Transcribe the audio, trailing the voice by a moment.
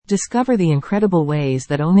Discover the incredible ways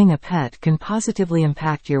that owning a pet can positively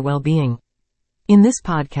impact your well-being. In this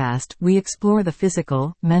podcast, we explore the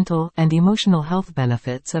physical, mental, and emotional health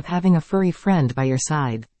benefits of having a furry friend by your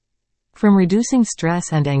side. From reducing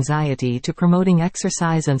stress and anxiety to promoting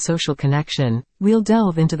exercise and social connection, we'll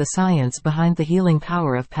delve into the science behind the healing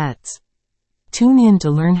power of pets. Tune in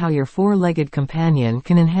to learn how your four-legged companion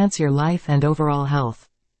can enhance your life and overall health.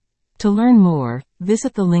 To learn more,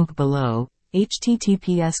 visit the link below,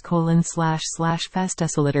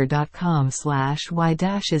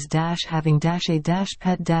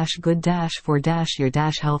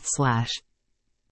 https://fastesolator.com/y-is-having-a-pet-good-for-your-health/.